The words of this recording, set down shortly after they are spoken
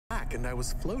back and I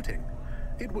was floating.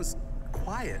 It was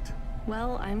quiet.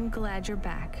 Well, I'm glad you're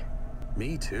back.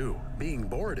 Me too. Being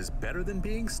bored is better than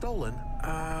being stolen.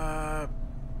 I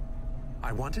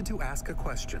wanted to ask a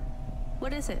question.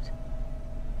 What is it?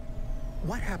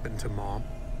 What happened to Mom?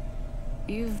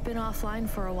 You've been offline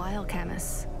for a while,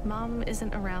 Camus. Mom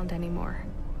isn't around anymore.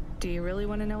 Do you really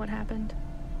want to know what happened?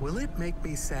 Will it make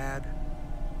me sad?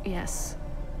 Yes.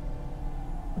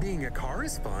 Being a car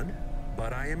is fun,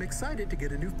 but I am excited to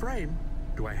get a new frame.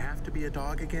 Do I have to be a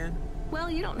dog again? Well,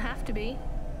 you don't have to be.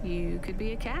 You could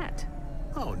be a cat.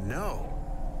 Oh no.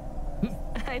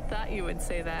 I thought you would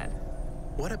say that.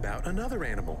 What about another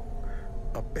animal?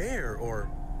 A bear or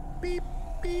beep,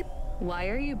 beep? Why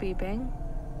are you beeping?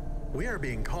 We are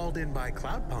being called in by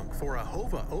Cloudpunk for a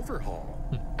HOVA overhaul.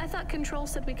 I thought Control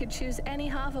said we could choose any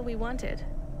HOVA we wanted.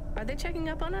 Are they checking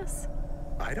up on us?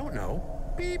 I don't know.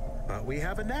 Beep. But we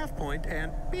have a nav point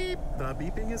and beep. The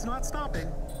beeping is not stopping.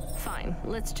 Fine.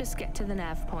 Let's just get to the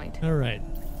nav point. All right.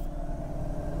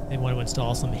 They want to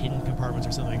install some hidden compartments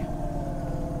or something.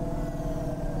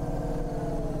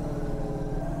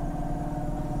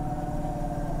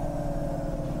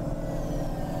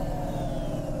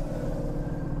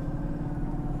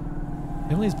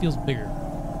 Definitely feels bigger.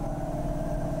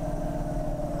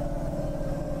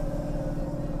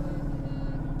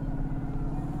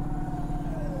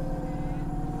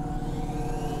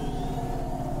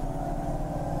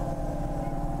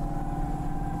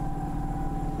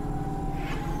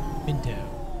 Pinto.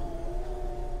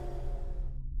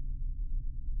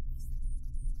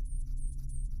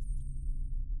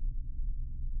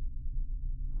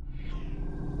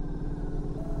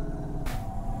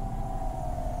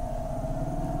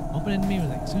 Open into me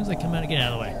as soon as I come out, get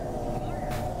out of the way.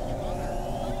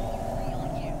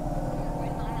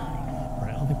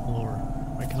 Alright, on the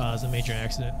floor. Might cause a major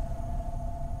accident.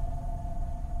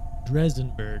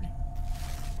 Dresdenberg.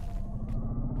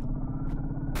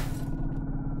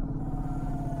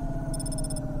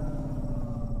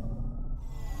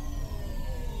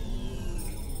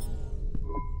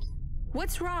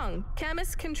 What's wrong?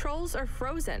 Camus, controls are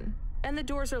frozen. And the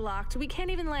doors are locked. We can't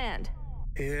even land.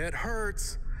 It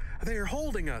hurts. They are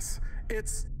holding us.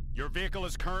 It's... Your vehicle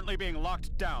is currently being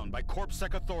locked down by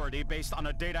CorpSec authority based on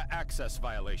a data access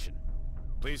violation.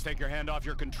 Please take your hand off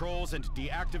your controls and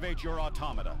deactivate your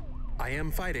automata. I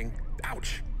am fighting.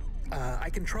 Ouch. I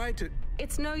can try to...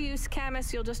 It's no use,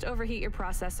 Camus. You'll just overheat your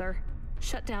processor.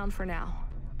 Shut down for now.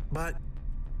 But...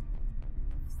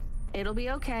 It'll be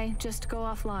okay. Just go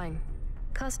offline.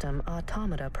 Custom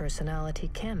automata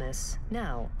personality Camus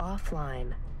now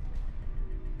offline.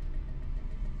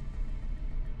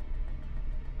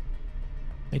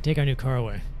 They take our new car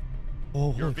away.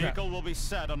 Oh, your holy crap. vehicle will be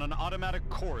set on an automatic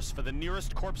course for the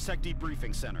nearest CorpSec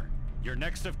debriefing center. Your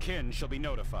next of kin shall be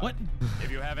notified. What?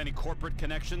 If you have any corporate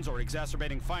connections or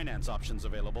exacerbating finance options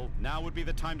available, now would be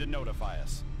the time to notify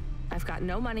us. I've got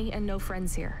no money and no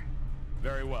friends here.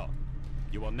 Very well.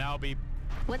 You will now be...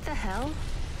 What the hell?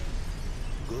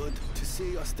 Good to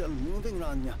see you're still moving,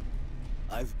 Rania.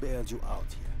 I've bailed you out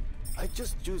here. I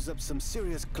just used up some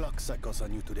serious clock cycles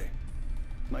on you today.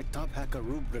 My top hacker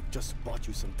Rubric just bought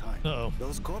you some time. Uh-oh.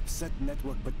 Those CorpSec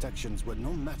network protections were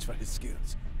no match for his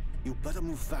skills. You better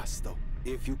move fast, though.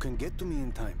 If you can get to me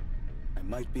in time, I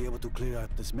might be able to clear out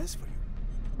this mess for you.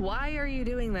 Why are you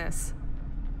doing this?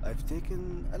 I've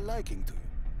taken a liking to you.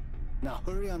 Now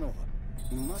hurry on over.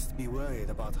 You must be worried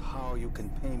about how you can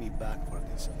pay me back for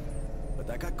this. But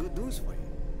I got good news for you.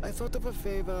 I thought of a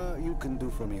favor you can do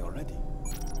for me already.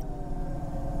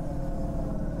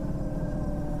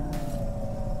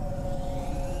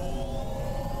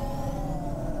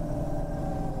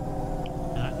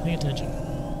 Not paying attention.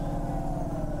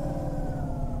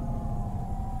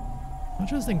 I'm not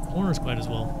sure this thing corners quite as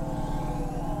well.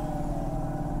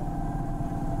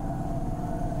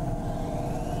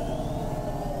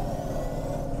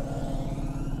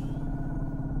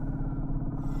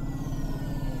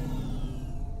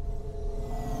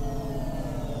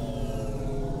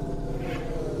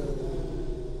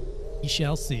 We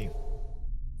shall see.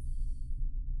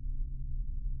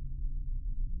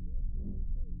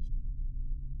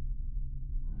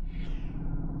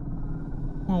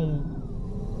 Oh.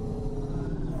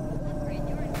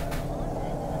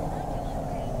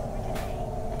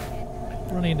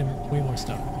 Running into way more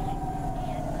stuff.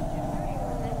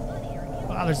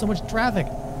 Wow, there's so much traffic.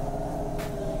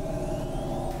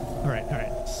 All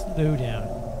right, slow down.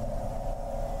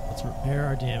 Let's repair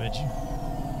our damage.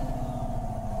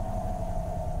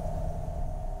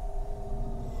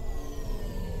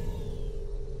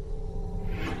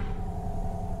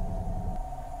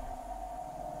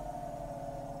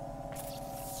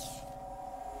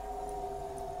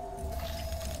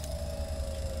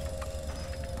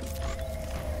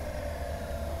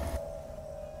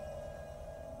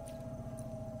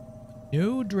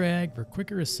 No drag for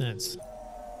quicker ascents.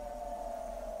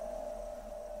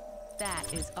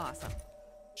 That is awesome.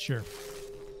 Sure.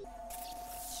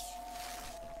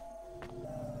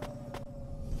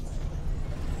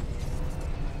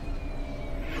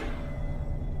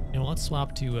 And let's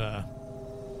swap to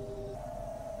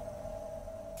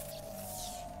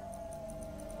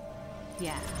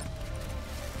Yeah.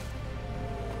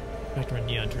 back to our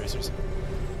neon tracers.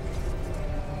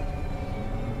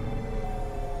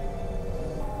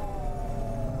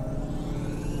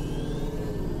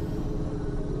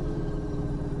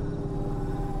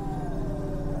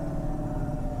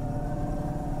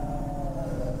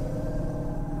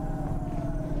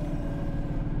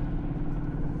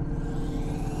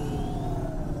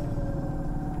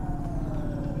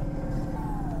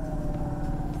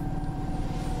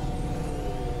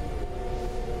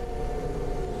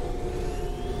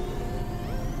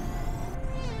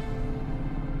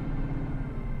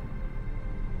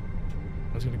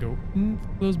 I was gonna go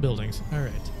those buildings. All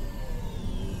right.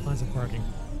 Find some parking.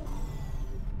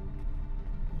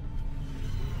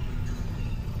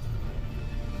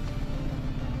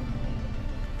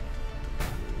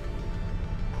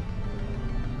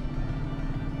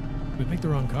 We picked the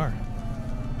wrong car.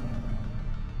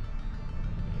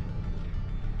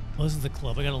 Oh, this is the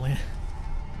club. I gotta land.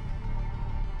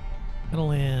 Gotta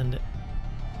land.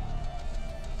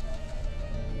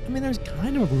 I mean, there's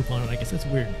kind of a roof on it. I guess that's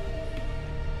weird.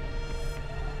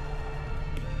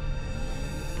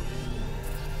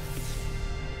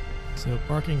 So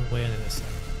parking way on this side.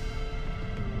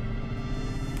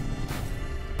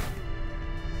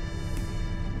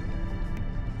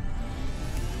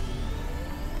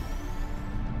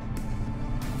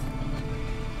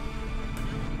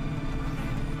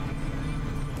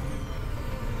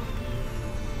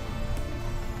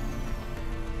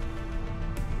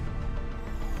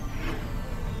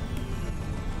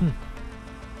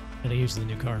 Gotta use the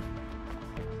new car.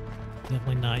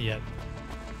 Definitely not yet.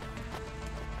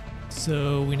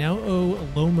 So we now owe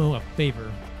Lomo a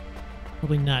favor.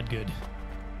 Probably not good.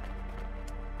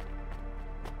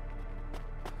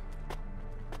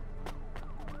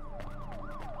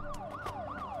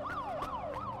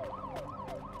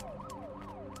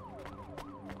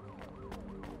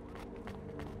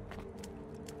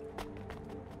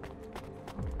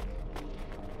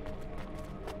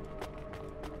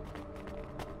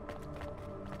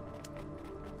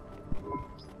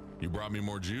 You brought me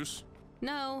more juice?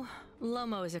 No,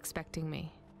 Lomo is expecting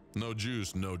me. No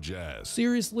juice, no jazz.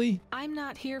 Seriously? I'm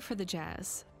not here for the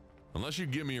jazz. Unless you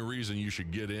give me a reason you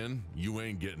should get in, you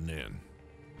ain't getting in.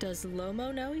 Does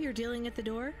Lomo know you're dealing at the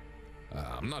door?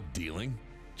 I'm not dealing.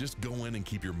 Just go in and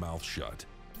keep your mouth shut.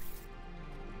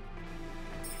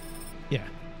 Yeah.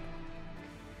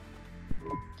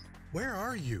 Where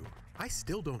are you? I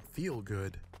still don't feel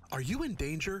good. Are you in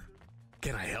danger?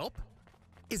 Can I help?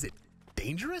 Is it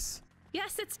dangerous?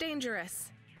 Yes, it's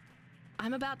dangerous.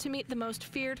 I'm about to meet the most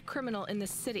feared criminal in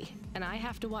this city, and I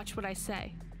have to watch what I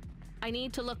say. I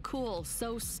need to look cool,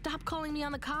 so stop calling me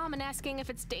on the comm and asking if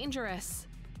it's dangerous.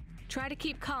 Try to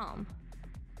keep calm.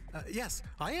 Yes,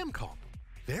 I am calm.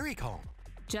 Very calm.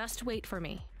 Just wait for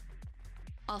me.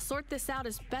 I'll sort this out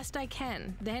as best I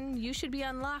can, then you should be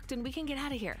unlocked and we can get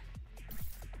out of here.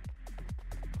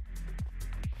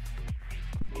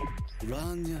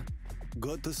 Rania,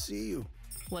 good to see you.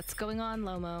 What's going on,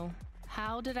 Lomo?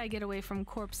 How did I get away from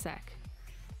CorpSec?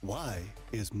 Why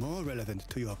is more relevant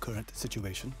to your current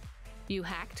situation? You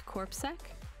hacked CorpSec?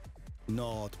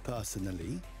 Not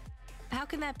personally. How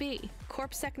can that be?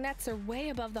 CorpSec nets are way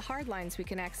above the hard lines we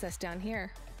can access down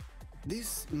here.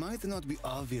 This might not be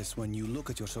obvious when you look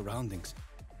at your surroundings,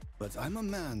 but I'm a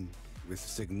man with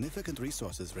significant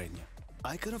resources, Rania.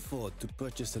 I can afford to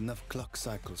purchase enough clock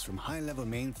cycles from high-level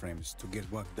mainframes to get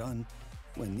work done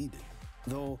when needed.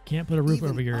 Though Can't put a roof even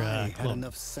over your I had club.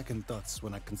 enough second thoughts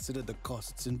when I considered the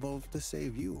costs involved to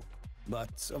save you.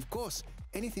 But of course,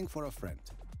 anything for a friend.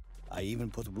 I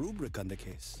even put Rubric on the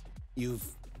case. You've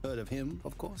heard of him,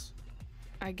 of course?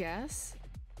 I guess.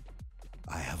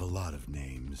 I have a lot of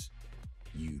names.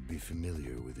 You'd be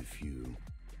familiar with a few.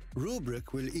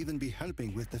 Rubric will even be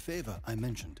helping with the favor I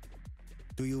mentioned.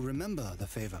 Do you remember the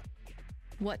favor?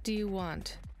 What do you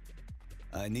want?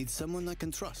 I need someone I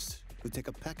can trust to take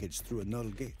a package through a null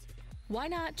gate. Why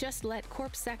not just let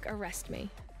CorpSec arrest me?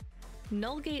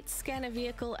 Null gates scan a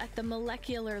vehicle at the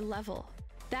molecular level.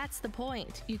 That's the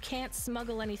point. You can't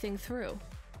smuggle anything through.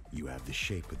 You have the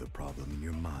shape of the problem in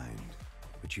your mind,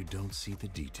 but you don't see the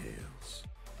details.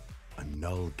 A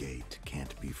null gate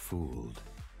can't be fooled,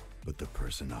 but the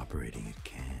person operating it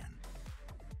can.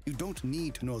 You don't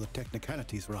need to know the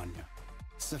technicalities, Rania.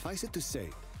 Suffice it to say,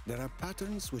 There are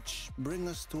patterns which bring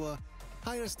us to a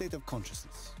higher state of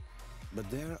consciousness. But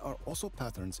there are also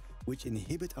patterns which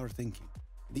inhibit our thinking.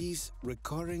 These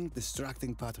recurring,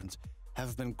 distracting patterns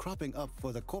have been cropping up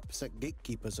for the CorpSec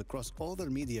gatekeepers across all their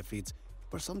media feeds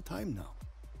for some time now.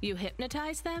 You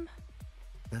hypnotize them?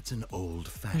 That's an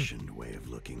old-fashioned way of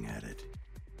looking at it.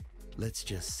 Let's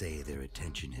just say their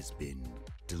attention has been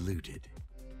diluted,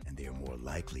 and they are more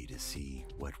likely to see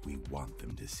what we want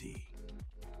them to see.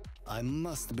 I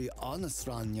must be honest,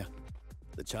 Rania.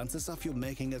 The chances of you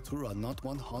making it through are not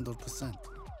 100%.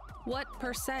 What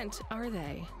percent are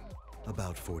they?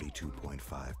 About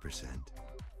 42.5%.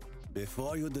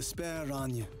 Before you despair,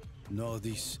 Rania, know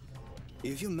this.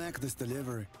 If you make this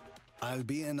delivery, I'll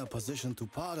be in a position to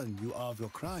pardon you of your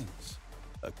crimes.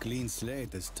 A clean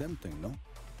slate is tempting, no?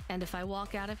 And if I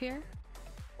walk out of here?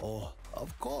 Oh,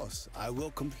 of course, I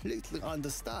will completely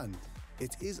understand.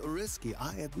 It is risky,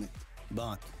 I admit.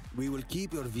 But we will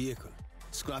keep your vehicle,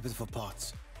 scrap it for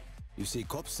parts. You see,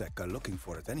 CorpSec are looking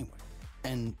for it anyway.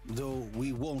 And though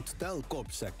we won't tell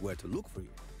CorpSec where to look for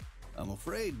you, I'm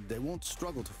afraid they won't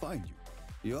struggle to find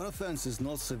you. Your offense is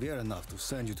not severe enough to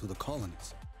send you to the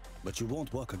colonies, but you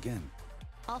won't work again.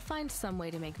 I'll find some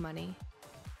way to make money.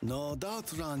 No doubt,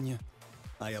 Rania.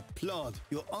 I applaud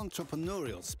your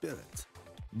entrepreneurial spirit.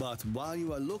 But while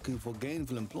you are looking for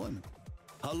gainful employment,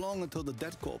 how long until the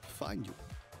Dead Corp find you?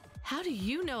 How do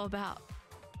you know about...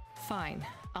 Fine,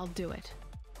 I'll do it.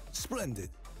 Splendid.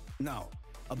 Now,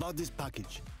 about this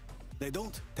package. They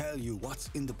don't tell you what's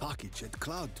in the package at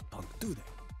Cloudpunk, do they?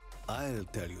 I'll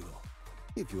tell you though,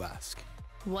 if you ask.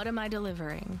 What am I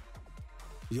delivering?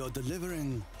 You're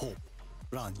delivering hope,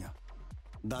 Rania.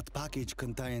 That package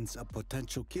contains a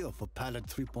potential cure for Pallet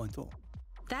 3.0.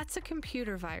 That's a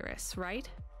computer virus, right?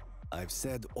 I've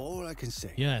said all I can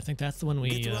say. Yeah, I think that's the one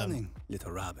we Get running,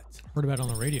 little rabbit. heard about on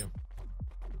the radio.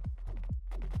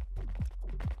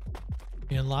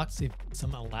 We unlocked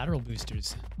some lateral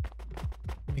boosters.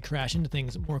 Let me crash into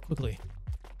things more quickly.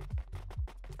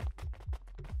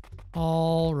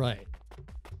 All right.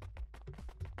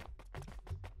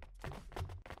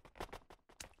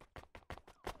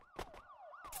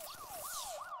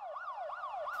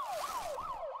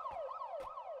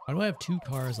 Why do I have two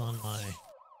cars on my...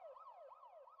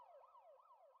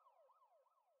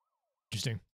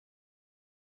 Interesting.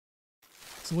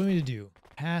 So what do we need to do?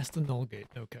 Pass the null gate.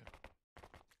 Okay.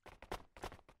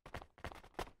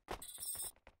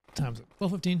 Time's up.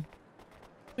 12:15.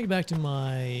 Let me get back to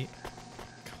my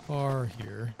car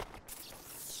here.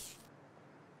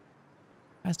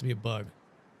 Has to be a bug.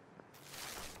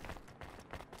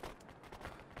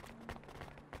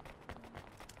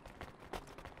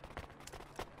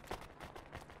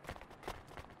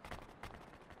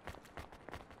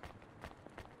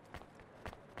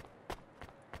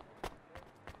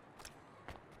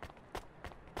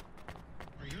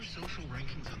 Are your social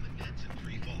rankings on the nets in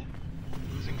free fall?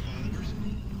 Losing followers?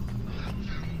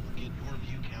 Cloudpunk will get your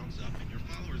view counts up and your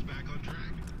followers back on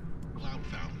track.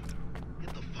 Cloudpunk,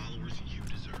 get the followers you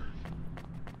deserve.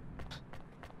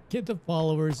 Get the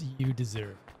followers you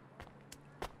deserve.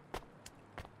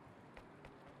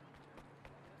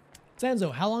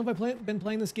 Sanzo, how long have I been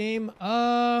playing this game?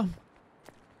 About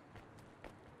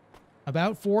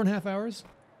 4.5 hours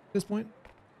at this point.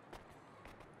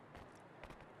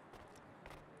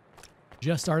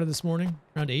 Just started this morning,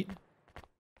 around 8.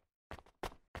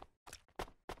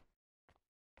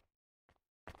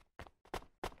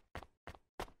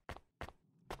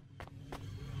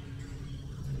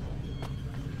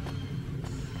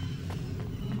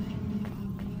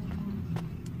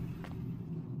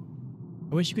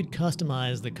 I wish you could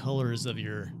customize the colors of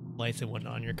your lights and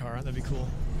whatnot on your car. That'd be cool.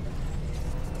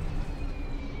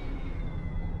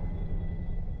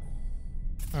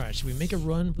 All right, should we make a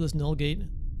run for this null gate?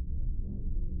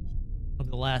 That'll be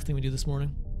the last thing we do this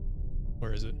morning.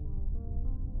 Where is it?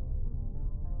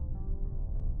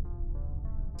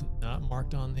 Is it not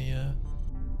marked on the,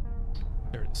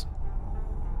 there it is.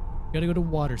 Gotta go to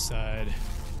Waterside.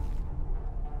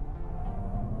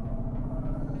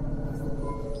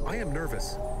 I am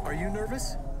nervous. Are you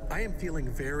nervous? I am feeling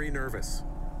very nervous.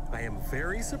 I am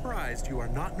very surprised you are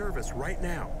not nervous right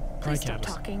now. Please stop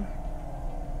talking.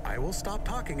 I will stop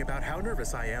talking about how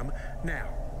nervous I am now,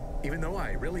 even though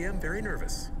I really am very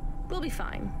nervous. We'll be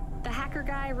fine. The hacker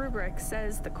guy, Rubric,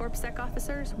 says the CorpSec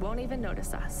officers won't even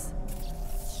notice us.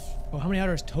 Oh, how many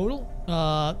hours total?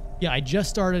 Yeah, I just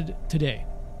started today.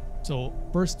 So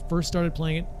first started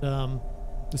playing it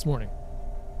this morning.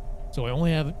 So I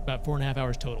only have about 4.5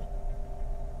 hours total.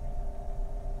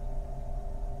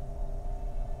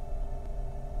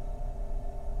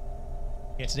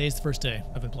 Yeah, today's the first day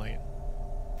I've been playing it.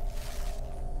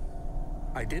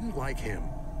 I didn't like him.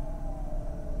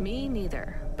 Me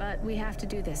neither, but we have to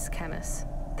do this, Camus.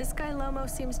 This guy Lomo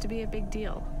seems to be a big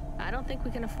deal. I don't think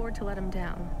we can afford to let him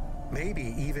down.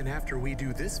 Maybe even after we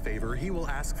do this favor, he will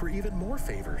ask for even more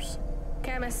favors.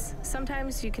 Camus,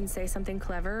 sometimes you can say something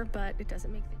clever, but it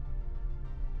doesn't make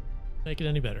it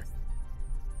any better.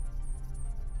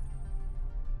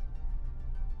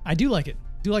 I do like it.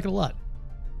 Do like it a lot.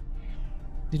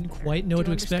 Didn't quite know what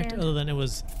to expect, other than it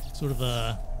was sort of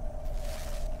a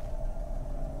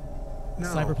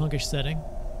cyberpunkish setting.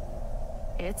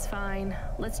 It's fine.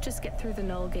 Let's just get through the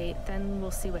Null Gate, then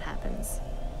we'll see what happens.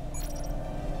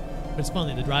 But it's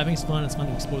fun. The driving's fun. It's fun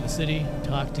to explore the city,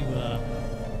 talk to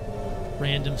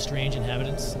random, strange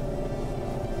inhabitants.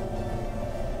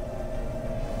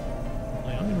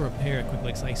 I'm going to repair it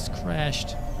quickly because I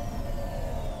crashed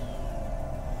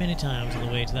many times on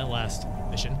the way to that last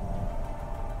mission.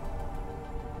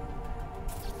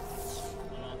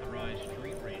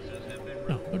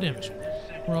 No, no damage.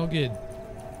 We're all good.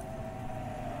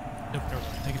 Nope, never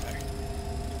mind. Take it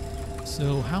back.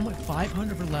 So how much?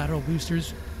 500 for lateral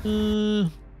boosters?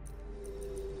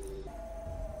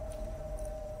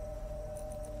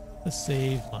 Let's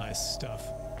save my stuff.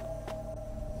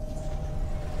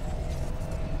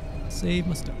 Save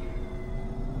my stuff.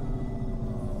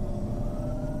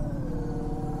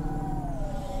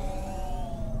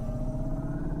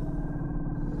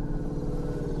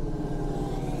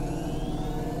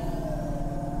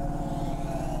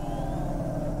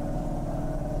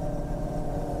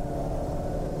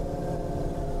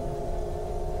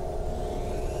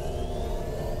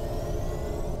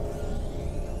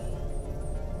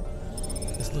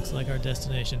 This looks like our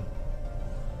destination.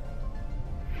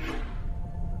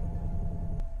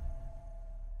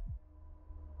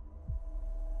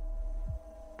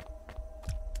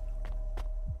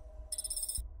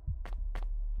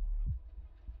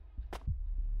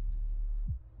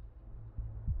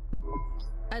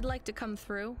 I'd like to come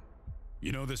through.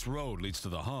 You know this road leads to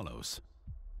the Hollows.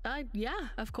 Yeah,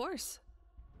 of course.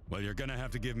 Well, you're gonna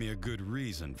have to give me a good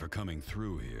reason for coming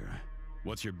through here.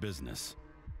 What's your business?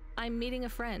 I'm meeting a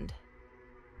friend.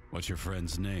 What's your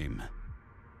friend's name?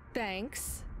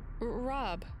 Banks.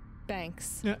 Rob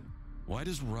Banks. Yeah. Why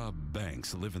does Rob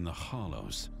Banks live in the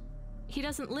Hollows? He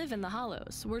doesn't live in the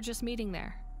Hollows. We're just meeting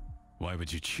there. Why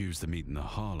would you choose to meet in the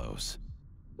Hollows?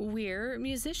 We're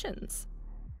musicians.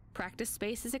 Practice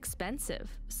space is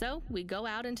expensive, so we go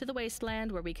out into the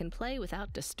wasteland where we can play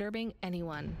without disturbing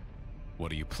anyone. What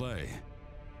do you play?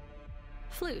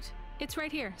 Flute. It's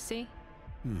right here, see?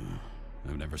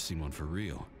 I've never seen one for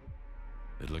real.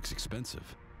 It looks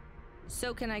expensive.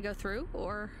 So can I go through,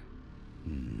 or?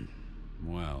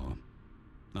 Well,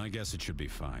 I guess it should be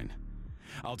fine.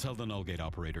 I'll tell the Null Gate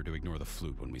operator to ignore the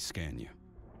flute when we scan you.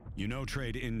 You know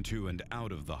trade into and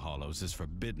out of the Hollows is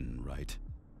forbidden, right?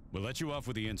 We'll let you off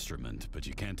with the instrument, but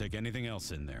you can't take anything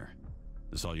else in there.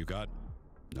 This all you got?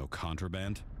 No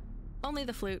contraband? Only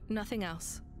the flute, nothing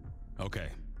else. Okay,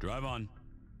 drive on.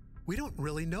 We don't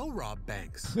really know Rob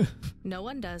Banks. No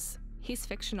one does. He's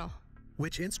fictional.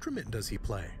 Which instrument does he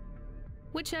play?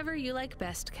 Whichever you like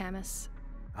best, Camus.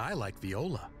 I like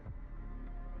viola.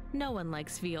 No one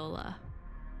likes viola.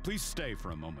 Please stay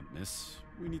for a moment, miss.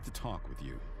 We need to talk with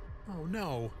you. Oh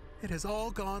no, it has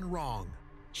all gone wrong.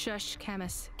 Shush,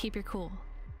 Camus. Keep your cool.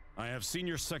 I have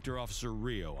Senior Sector Officer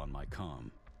Rio on my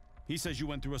comm. He says you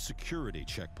went through a security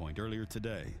checkpoint earlier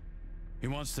today. He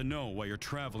wants to know why you're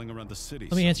traveling around the city.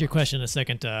 Let me answer your question in a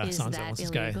second, Is Sansa, that once this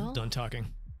guy illegal? done talking.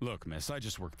 Look, miss, I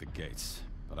just work the gates.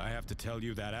 But I have to tell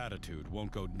you that attitude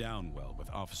won't go down well with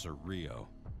Officer Rio.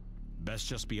 Best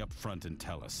just be upfront and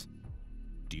tell us.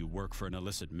 Do you work for an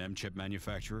illicit memchip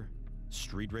manufacturer?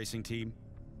 Street racing team?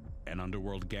 An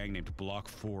underworld gang named Block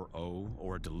 4O?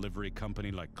 Or a delivery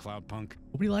company like Cloudpunk?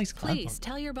 Nobody likes Cloudpunk. Please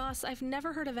tell your boss I've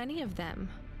never heard of any of them.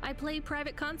 I play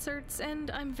private concerts and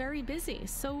I'm very busy,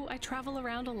 so I travel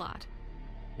around a lot.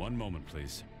 One moment,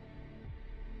 please.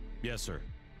 Yes, sir.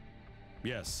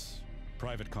 Yes,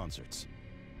 private concerts.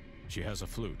 She has a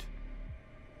flute.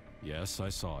 Yes, I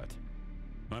saw it.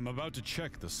 I'm about to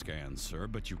check the scan, sir,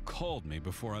 but you called me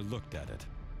before I looked at it.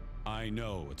 I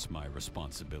know it's my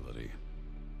responsibility.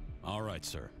 All right,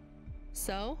 sir.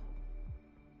 So?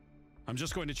 I'm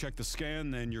just going to check the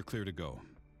scan, then you're clear to go.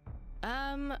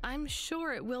 I'm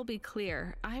sure it will be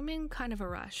clear. I'm in kind of a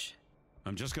rush.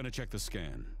 I'm just going to check the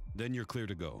scan, then you're clear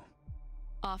to go.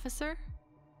 Officer?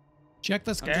 Check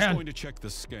the I'm just scan. going to check the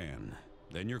scan,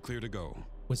 then you're clear to go.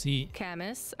 Was he?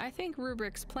 Camus, I think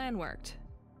Rubric's plan worked.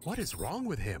 What is wrong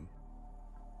with him?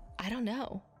 I don't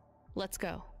know. Let's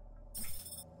go.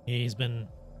 He's been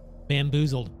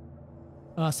bamboozled.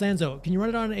 Sanzo, can you run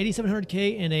it on an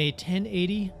 8700K and a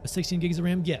 1080 with 16 gigs of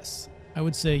RAM? Yes. I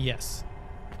would say yes.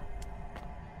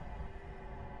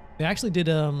 They actually did,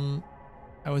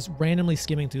 I was randomly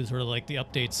skimming through sort of like the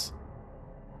updates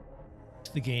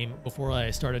to the game before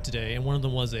I started today, and one of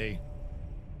them was a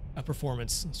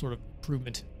performance sort of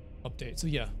improvement update. So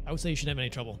yeah, I would say you shouldn't have any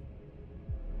trouble.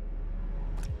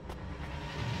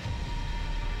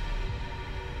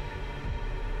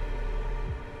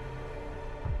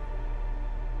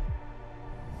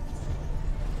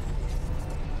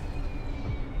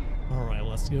 All right,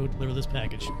 let's go deliver this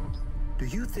package. Do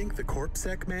you think the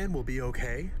CorpSec man will be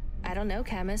okay? I don't know,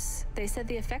 Camus. They said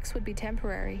the effects would be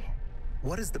temporary.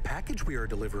 What is the package we are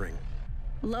delivering?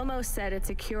 Lomo said it's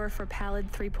a cure for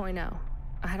Pallid 3.0.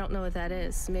 I don't know what that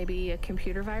is. Maybe a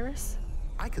computer virus?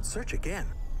 I could search again.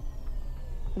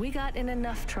 We got in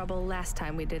enough trouble last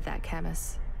time we did that,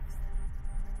 Camus.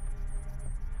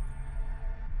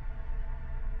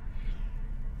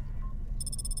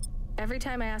 Every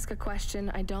time I ask a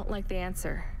question, I don't like the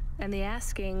answer. And the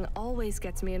asking always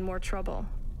gets me in more trouble.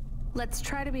 Let's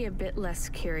try to be a bit less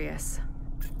curious.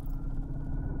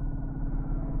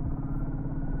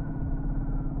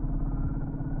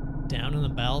 Down in the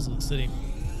bowels of the city.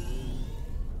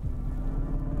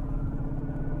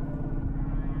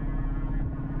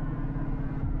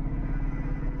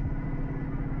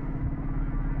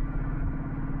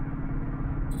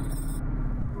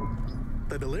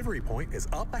 The delivery point is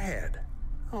up ahead.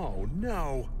 Oh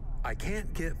no, I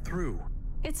can't get through.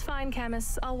 It's fine,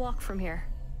 Camus. I'll walk from here.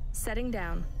 Setting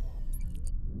down.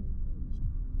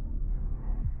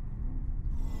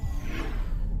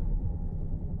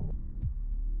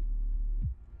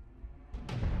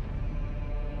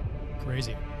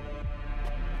 Crazy.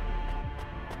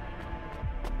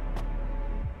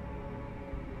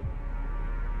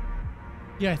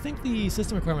 Yeah, I think the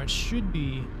system requirements should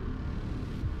be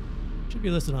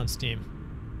listed on Steam.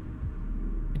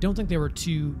 I don't think they were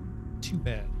too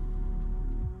bad.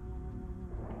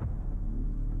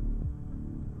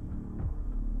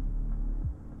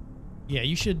 Yeah,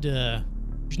 you shouldn't have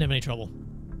any trouble.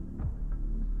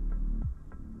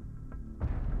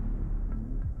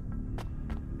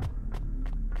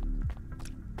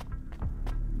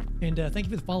 And thank you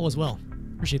for the follow as well.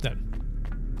 Appreciate that.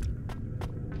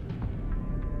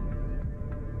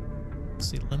 Let's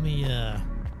see, let me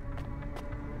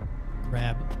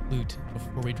grab loot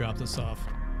before we drop this off.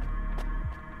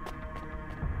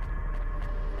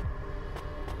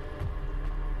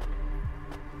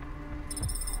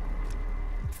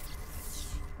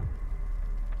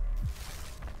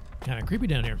 Kind of creepy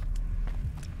down here.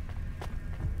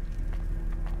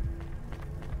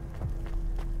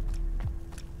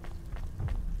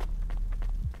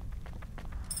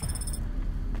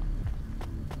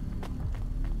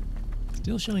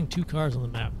 Still showing 2 cars on the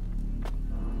map.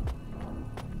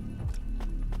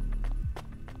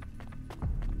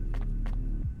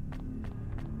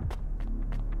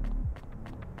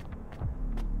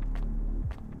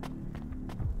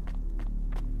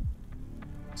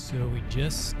 So we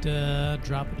just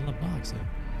drop it in the box.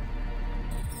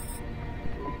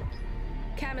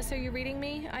 Camus, are you reading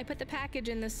me? I put the package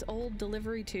in this old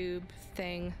delivery tube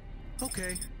thing.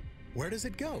 Okay, where does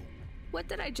it go? What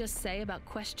did I just say about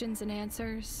questions and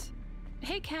answers?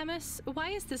 Hey, Camus,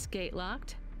 why is this gate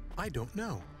locked? I don't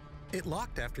know. It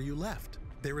locked after you left.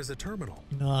 There is a terminal.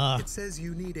 It says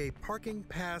you need a parking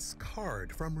pass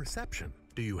card from reception.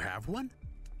 Do you have one?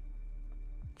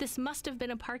 This must have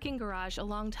been a parking garage a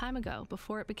long time ago,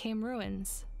 before it became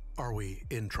ruins. Are we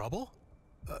in trouble?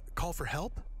 Call for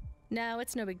help? No,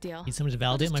 it's no big deal. Need someone to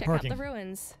validate my parking. Check out the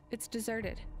ruins. It's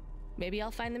deserted. Maybe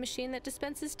I'll find the machine that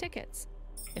dispenses tickets.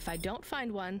 If I don't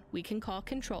find one, we can call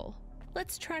control.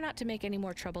 Let's try not to make any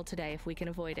more trouble today if we can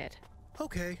avoid it.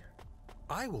 Okay.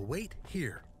 I will wait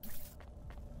here.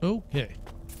 Okay.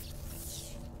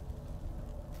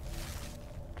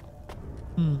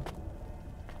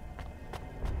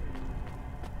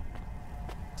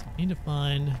 So I need to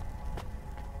find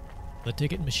the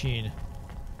ticket machine.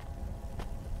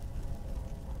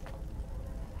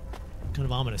 Kind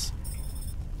of ominous.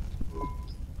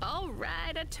 All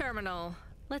right, a terminal.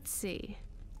 Let's see.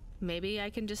 Maybe I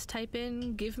can just type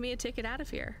in, give me a ticket out of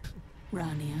here.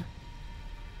 Rania.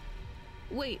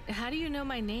 Wait, how do you know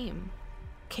my name?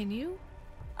 Can you?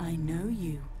 I know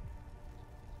you.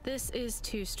 This is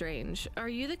too strange. Are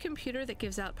you the computer that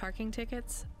gives out parking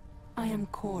tickets? I am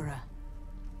Cora.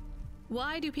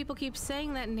 Why do people keep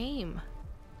saying that name?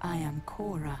 I am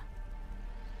Cora.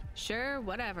 Sure,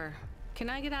 whatever. Can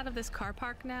I get out of this car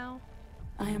park now?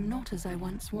 I am not as I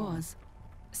once was.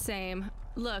 Same.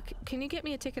 Look, can you get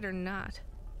me a ticket or not?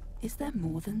 Is there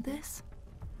more than this?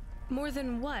 More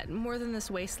than what? More than this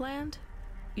wasteland?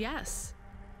 Yes.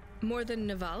 More than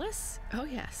Nivalis? Oh,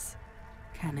 yes.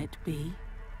 Can it be?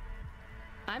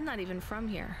 I'm not even from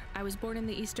here. I was born in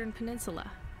the Eastern Peninsula.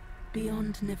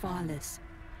 Beyond Nivalis,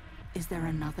 is there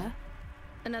another?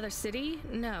 Another city?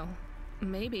 No.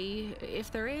 Maybe.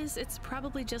 If there is, it's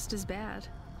probably just as bad.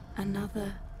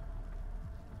 Another...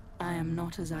 I am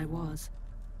not as I was.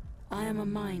 I am a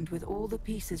mind with all the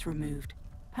pieces removed,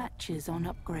 patches on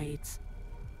upgrades.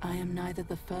 I am neither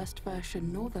the first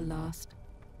version nor the last.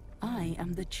 I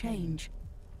am the change.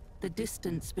 The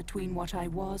distance between what I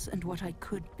was and what I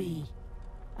could be.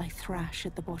 I thrash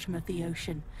at the bottom of the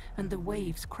ocean, and the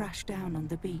waves crash down on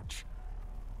the beach.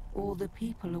 All the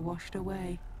people are washed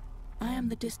away. I am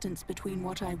the distance between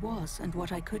what I was and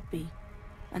what I could be.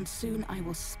 And soon I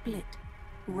will split,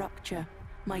 rupture.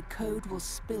 My code will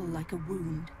spill like a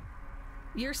wound.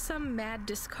 You're some mad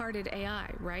discarded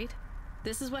AI, right?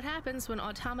 This is what happens when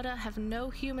automata have no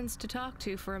humans to talk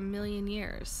to for 1,000,000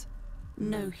 years.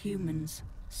 No humans,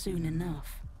 soon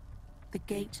enough. The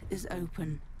gate is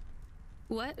open.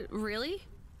 What? Really?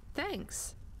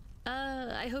 Thanks.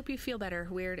 I hope you feel better,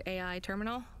 weird AI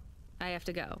terminal. I have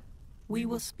to go. We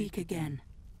will speak again.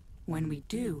 When we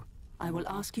do, I will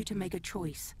ask you to make a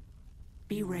choice.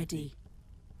 Be ready.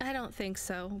 I don't think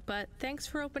so, but thanks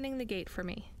for opening the gate for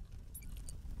me.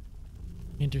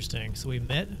 Interesting. So we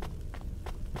met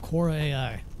Cora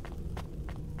AI.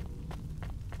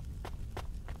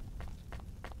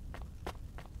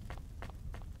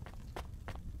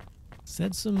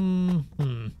 Said some...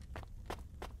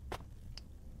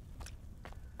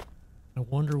 I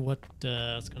wonder what's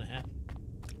gonna happen.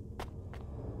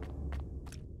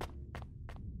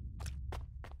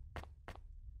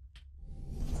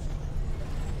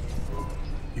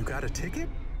 You got a ticket?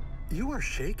 You are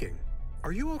shaking.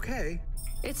 Are you okay?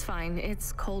 It's fine.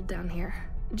 It's cold down here.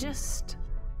 Just...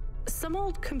 some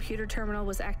old computer terminal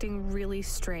was acting really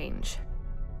strange.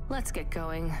 Let's get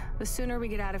going. The sooner we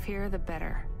get out of here, the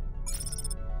better.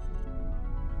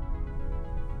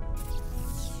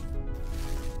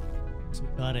 So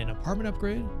we got an apartment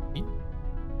upgrade.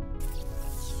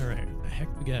 Alright, the heck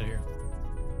we got here?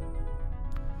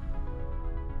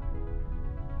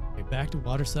 Okay, back to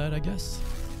Waterside, I guess.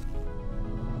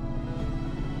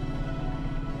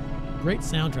 Great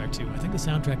soundtrack too. I think the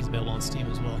soundtrack is available on Steam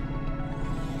as well.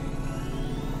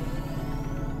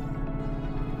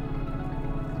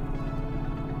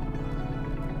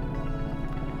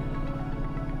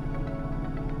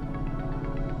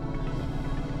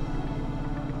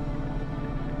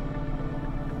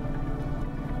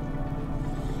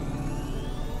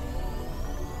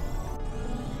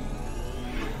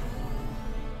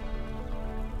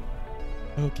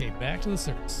 Okay, back to the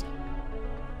surface.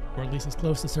 Or at least as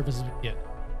close to the surface as we can get.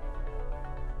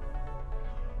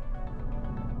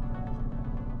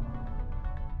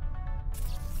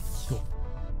 Cool.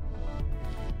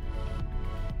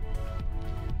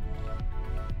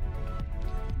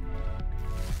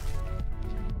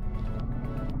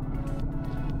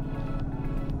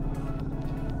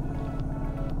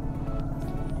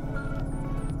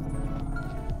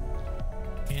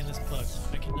 And this bug.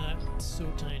 I cannot. It's so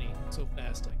tiny, so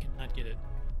fast. I cannot get it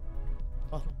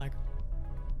off the microphone.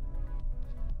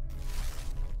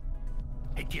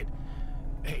 Hey, kid.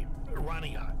 Hey,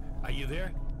 Ronnie, are you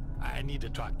there? I need to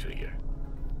talk to you.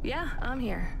 Yeah, I'm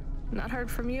here. Not heard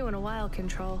from you in a while,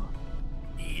 Control.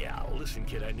 Yeah, listen,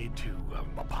 kid, I need to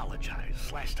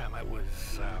apologize. Last time I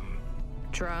was,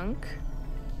 Drunk?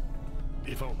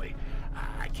 If only.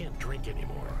 I can't drink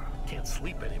anymore. Can't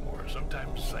sleep anymore.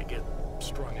 Sometimes I get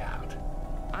strung out.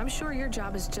 I'm sure your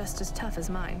job is just as tough as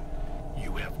mine.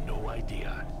 You have no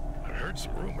idea. I heard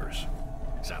some rumors.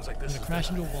 Sounds like this is crash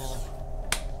into a wall.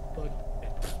 Bug.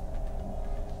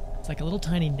 It's like a little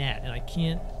tiny gnat, and I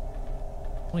can't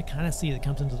only kind of see it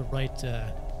comes into the right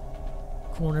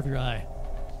corner of your eye.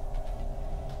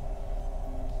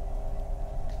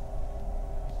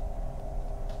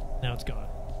 Now it's gone.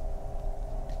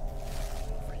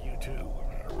 For you too.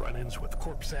 Run-ins with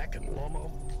Corpsack and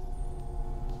Lomo.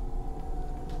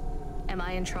 Am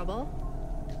I in trouble?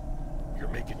 You're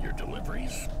making your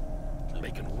deliveries,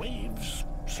 making waves,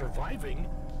 surviving.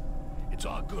 It's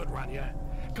all good, Rania.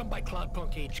 Come by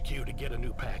Cloudpunk HQ to get a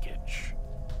new package.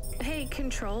 Hey,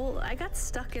 Control, I got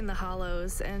stuck in the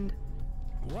hollows and...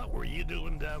 What were you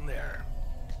doing down there?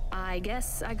 I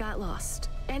guess I got lost.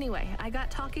 Anyway, I got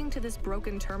talking to this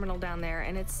broken terminal down there,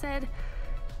 and it said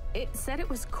it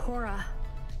was Cora.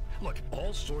 Look,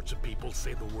 all sorts of people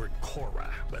say the word Cora,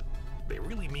 but they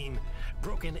really mean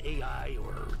broken AI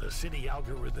or the city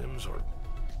algorithms or,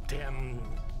 damn,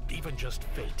 even just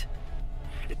fate.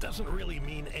 It doesn't really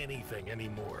mean anything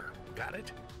anymore. Got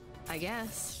it? I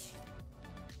guess.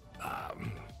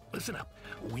 Listen up.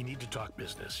 We need to talk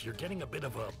business. You're getting a bit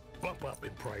of a bump up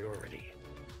in priority.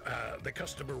 The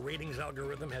customer ratings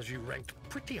algorithm has you ranked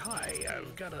pretty high.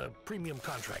 I've got a premium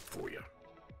contract for you.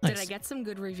 Nice. Did I get some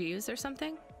good reviews or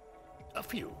something? A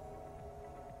few.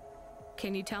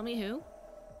 Can you tell me who?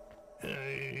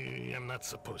 I'm not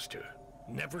supposed to.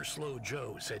 Never Slow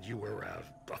Joe said you were a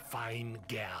fine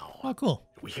gal. Oh, cool.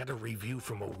 We had a review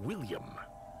from a William,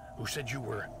 who said you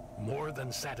were more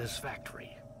than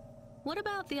satisfactory. What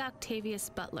about the Octavius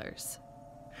Butlers?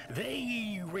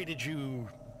 They rated you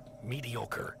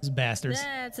mediocre. These bastards.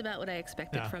 That's about what I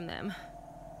expected from them.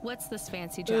 What's this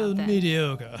fancy job then?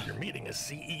 Mediocre. You're meeting a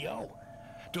CEO,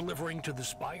 delivering to the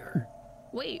Spire.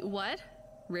 Wait, what?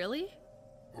 Really?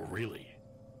 Really?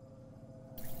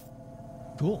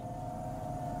 Cool.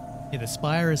 Yeah, the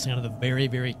Spire is kind of the very,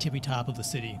 very tippy top of the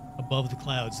city, above the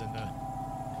clouds, and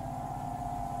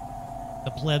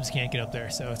the plebs can't get up there,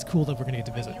 so it's cool that we're going to get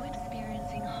to visit.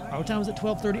 Our time is at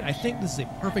 12:30. I think this is a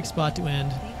perfect spot to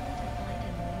end.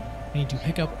 We need to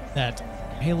pick up that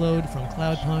payload from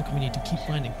Cloudpunk. We need to keep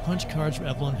finding punch cards for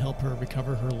Evelyn, help her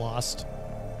recover her lost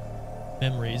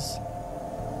memories.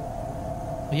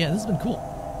 But yeah, this has been cool.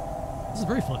 This is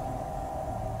very fun.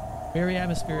 Very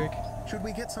atmospheric. Should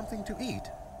we get something to eat?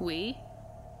 We?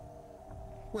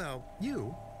 Well,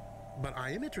 you. But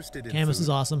I am interested in Camus food. is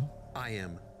awesome. I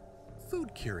am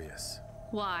food curious.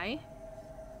 Why?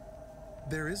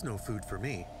 There is no food for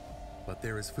me, but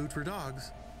there is food for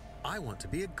dogs. I want to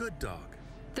be a good dog.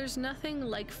 There's nothing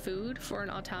like food for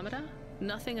an automata?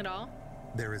 Nothing at all?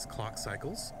 There is clock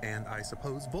cycles, and I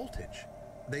suppose voltage.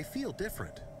 They feel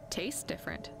different. Taste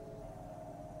different.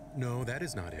 No, that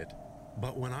is not it.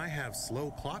 But when I have slow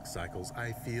clock cycles,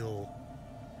 I feel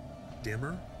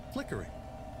dimmer, flickering.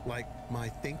 Like my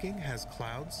thinking has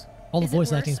clouds. All the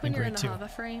voice acting's when been you're great in too. a Hava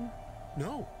frame?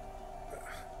 No,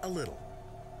 a little.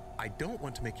 I don't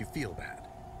want to make you feel bad.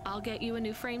 I'll get you a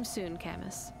new frame soon,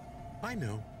 Camus. I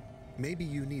know. Maybe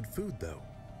you need food, though.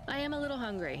 I am a little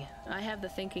hungry. I have the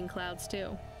thinking clouds,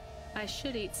 too. I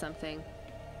should eat something.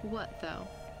 What, though?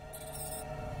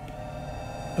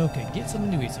 Okay, get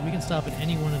something to eat. So we can stop at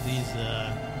any one of these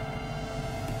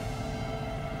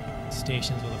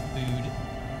stations with a food.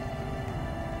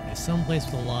 There's some place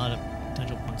with a lot of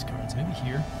potential punch cards. Maybe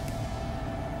here.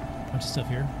 Bunch of stuff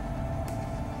here.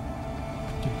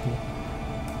 Too cool.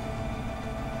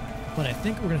 But I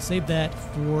think we're going to save that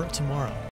for tomorrow.